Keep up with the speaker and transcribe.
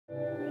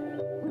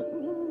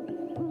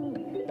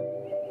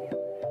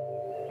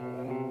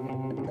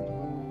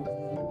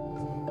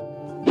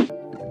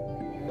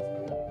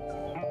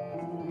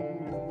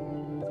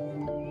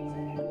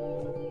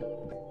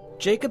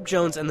Jacob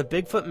Jones and the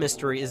Bigfoot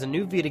Mystery is a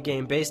new Vita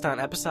game based on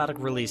episodic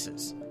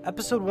releases.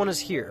 Episode 1 is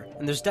here,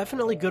 and there's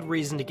definitely good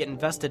reason to get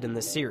invested in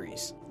this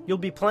series. You'll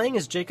be playing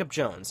as Jacob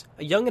Jones,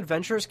 a young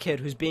adventurous kid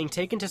who's being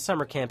taken to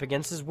summer camp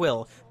against his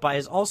will by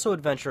his also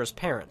adventurous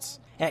parents.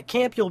 At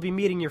camp, you'll be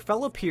meeting your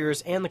fellow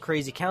peers and the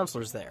crazy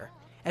counselors there.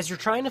 As you're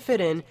trying to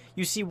fit in,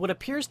 you see what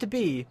appears to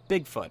be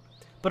Bigfoot.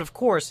 But of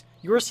course,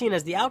 you're seen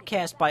as the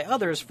outcast by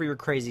others for your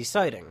crazy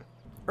sighting.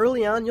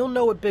 Early on, you'll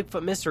know what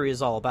Bigfoot Mystery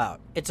is all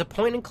about. It's a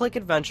point-and-click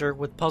adventure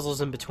with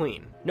puzzles in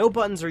between. No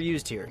buttons are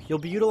used here. You'll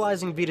be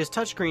utilizing Vita's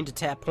touchscreen to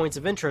tap points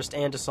of interest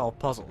and to solve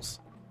puzzles.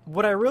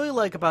 What I really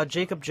like about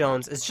Jacob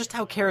Jones is just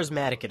how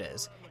charismatic it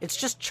is. It's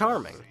just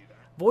charming.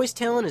 Voice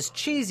talent is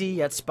cheesy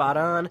yet spot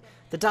on,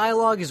 the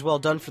dialogue is well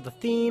done for the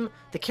theme,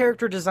 the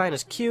character design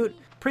is cute,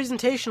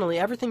 presentationally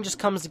everything just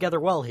comes together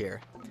well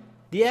here.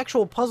 The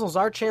actual puzzles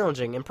are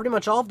challenging, and pretty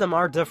much all of them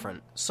are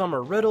different. Some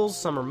are riddles,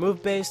 some are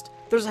move-based,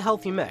 there's a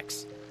healthy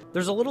mix.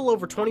 There's a little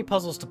over 20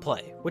 puzzles to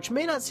play, which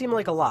may not seem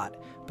like a lot,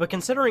 but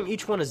considering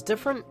each one is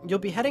different, you'll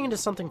be heading into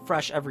something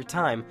fresh every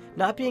time,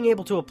 not being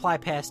able to apply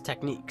past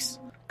techniques.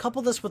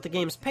 Couple this with the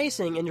game's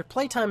pacing, and your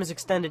playtime is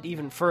extended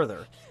even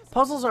further.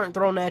 Puzzles aren't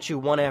thrown at you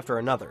one after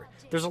another.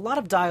 There's a lot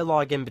of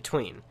dialogue in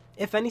between.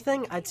 If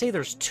anything, I'd say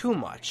there's too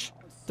much.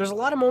 There's a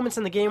lot of moments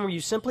in the game where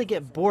you simply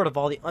get bored of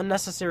all the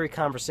unnecessary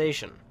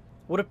conversation.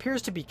 What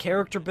appears to be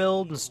character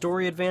build and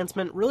story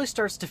advancement really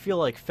starts to feel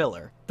like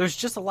filler. There's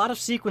just a lot of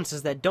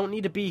sequences that don't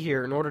need to be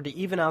here in order to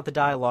even out the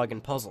dialogue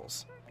and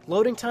puzzles.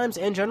 Loading times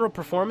and general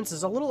performance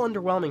is a little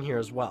underwhelming here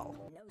as well.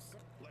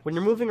 When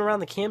you're moving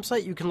around the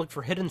campsite, you can look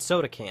for hidden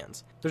soda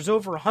cans. There's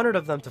over 100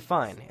 of them to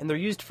find, and they're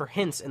used for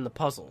hints in the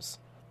puzzles.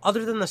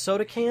 Other than the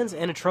soda cans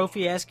and a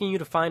trophy asking you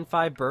to find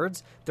 5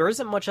 birds, there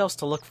isn't much else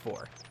to look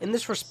for. In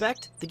this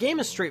respect, the game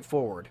is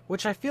straightforward,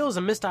 which I feel is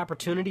a missed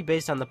opportunity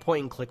based on the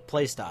point-and-click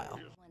playstyle.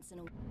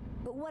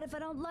 But what if I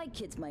don't like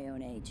kids my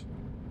own age?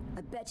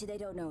 I bet you they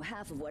don't know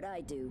half of what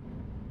I do.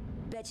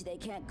 Bet you they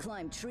can't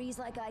climb trees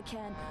like I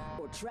can,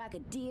 or track a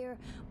deer,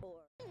 or...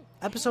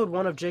 Episode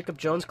 1 of Jacob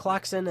Jones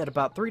clocks in at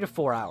about 3 to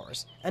 4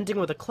 hours, ending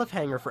with a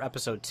cliffhanger for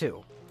Episode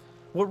 2.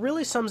 What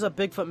really sums up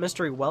Bigfoot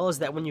Mystery well is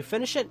that when you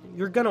finish it,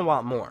 you're gonna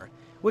want more,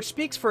 which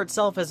speaks for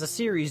itself as a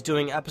series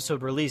doing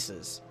episode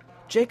releases.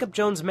 Jacob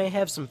Jones may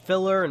have some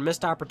filler and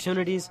missed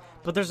opportunities,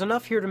 but there's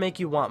enough here to make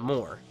you want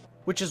more,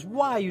 which is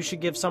why you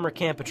should give summer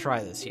camp a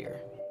try this year.